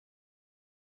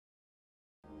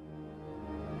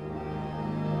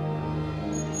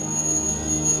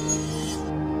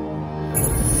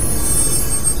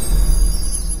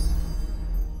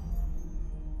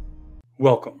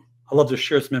Welcome. I love to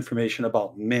share some information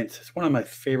about mint. It's one of my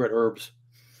favorite herbs.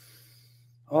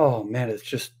 Oh man, it's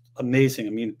just amazing.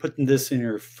 I mean, putting this in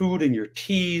your food and your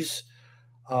teas,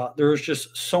 there's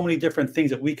just so many different things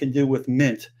that we can do with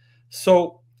mint.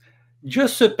 So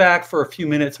just sit back for a few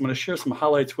minutes. I'm going to share some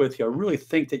highlights with you. I really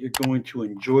think that you're going to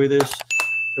enjoy this.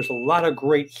 There's a lot of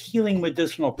great healing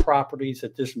medicinal properties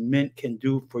that this mint can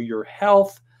do for your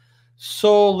health.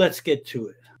 So let's get to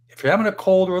it. If you're having a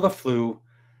cold or the flu,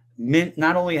 mint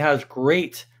not only has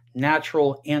great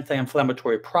natural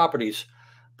anti-inflammatory properties,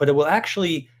 but it will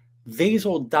actually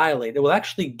vasodilate. It will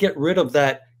actually get rid of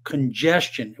that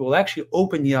congestion. It will actually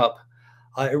open you up.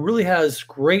 It really has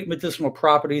great medicinal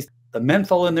properties. The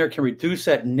menthol in there can reduce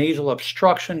that nasal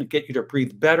obstruction, get you to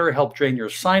breathe better, help drain your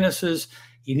sinuses.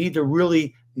 You need to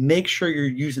really make sure you're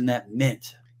using that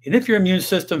mint. And if your immune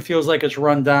system feels like it's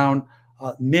run down,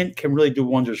 mint can really do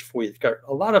wonders for you. It's got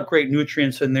a lot of great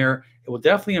nutrients in there. It will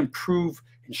definitely improve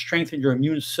and strengthen your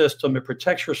immune system. It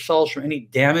protects your cells from any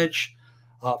damage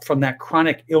from that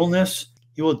chronic illness.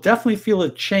 You will definitely feel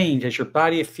a change as your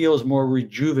body feels more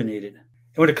rejuvenated.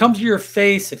 And when it comes to your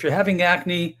face, if you're having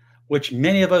acne, which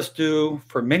many of us do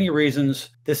for many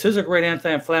reasons, this is a great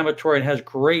anti-inflammatory and has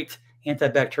great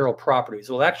antibacterial properties.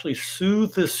 It will actually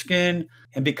soothe the skin.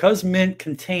 And because mint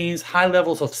contains high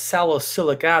levels of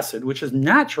salicylic acid, which is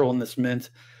natural in this mint,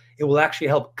 it will actually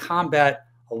help combat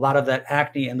a lot of that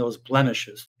acne and those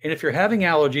blemishes. And if you're having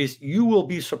allergies, you will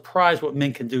be surprised what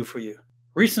mint can do for you.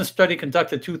 Recent study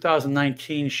conducted in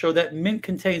 2019 showed that mint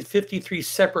contains 53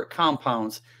 separate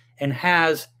compounds and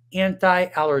has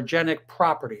anti-allergenic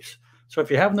properties. So if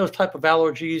you're having those type of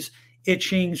allergies,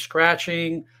 itching,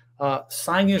 scratching,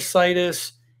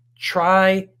 sinusitis,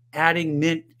 try adding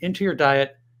mint into your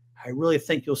diet. I really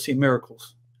think you'll see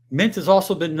miracles. Mint has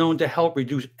also been known to help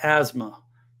reduce asthma.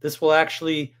 This will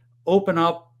actually open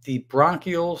up the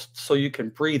bronchioles so you can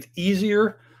breathe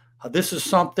easier. This is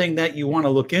something that you want to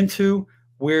look into,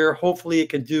 where hopefully it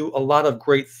can do a lot of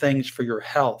great things for your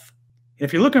health. And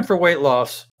if you're looking for weight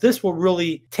loss, this will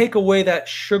really take away that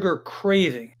sugar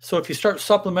craving. So if you start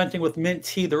supplementing with mint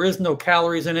tea, there is no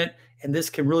calories in it, and this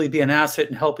can really be an asset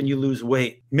in helping you lose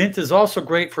weight. Mint is also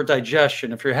great for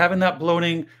digestion. If you're having that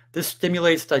bloating, this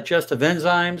stimulates digestive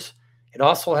enzymes. It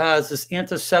also has this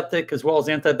antiseptic as well as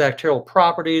antibacterial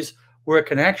properties where it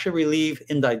can actually relieve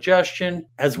indigestion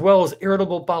as well as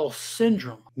irritable bowel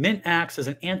syndrome. Mint acts as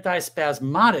an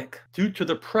antispasmodic due to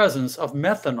the presence of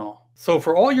methanol. So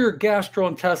for all your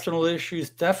gastrointestinal issues,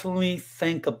 definitely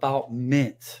think about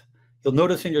mint. You'll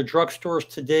notice in your drugstores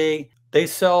today, they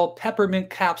sell peppermint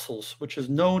capsules, which is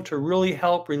known to really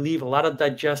help relieve a lot of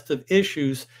digestive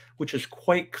issues, which is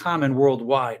quite common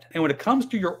worldwide. And when it comes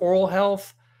to your oral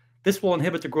health, this will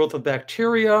inhibit the growth of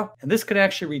bacteria, and this can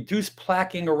actually reduce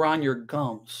plaquing around your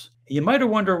gums. You might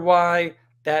have wondered why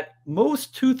that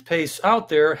most toothpastes out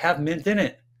there have mint in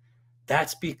it.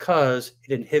 That's because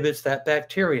it inhibits that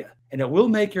bacteria, and it will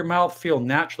make your mouth feel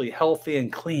naturally healthy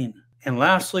and clean. And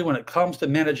lastly, when it comes to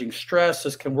managing stress,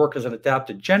 this can work as an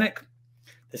adaptogenic.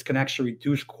 This can actually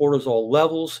reduce cortisol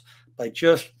levels by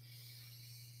just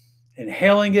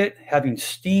inhaling it, having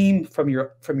steam from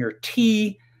your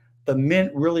tea. The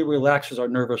mint really relaxes our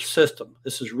nervous system.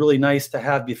 This is really nice to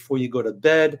have before you go to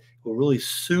bed. It will really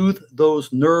soothe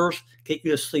those nerves, get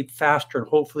you to sleep faster, and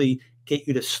hopefully get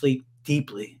you to sleep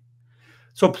deeply.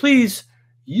 So please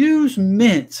use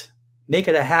mint. Make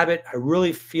it a habit. I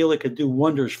really feel it could do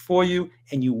wonders for you,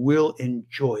 and you will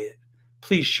enjoy it.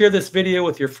 Please share this video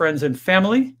with your friends and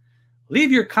family.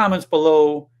 Leave your comments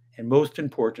below, and most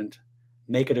important,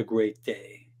 make it a great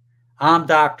day. I'm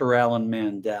Dr. Alan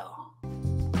Mandell.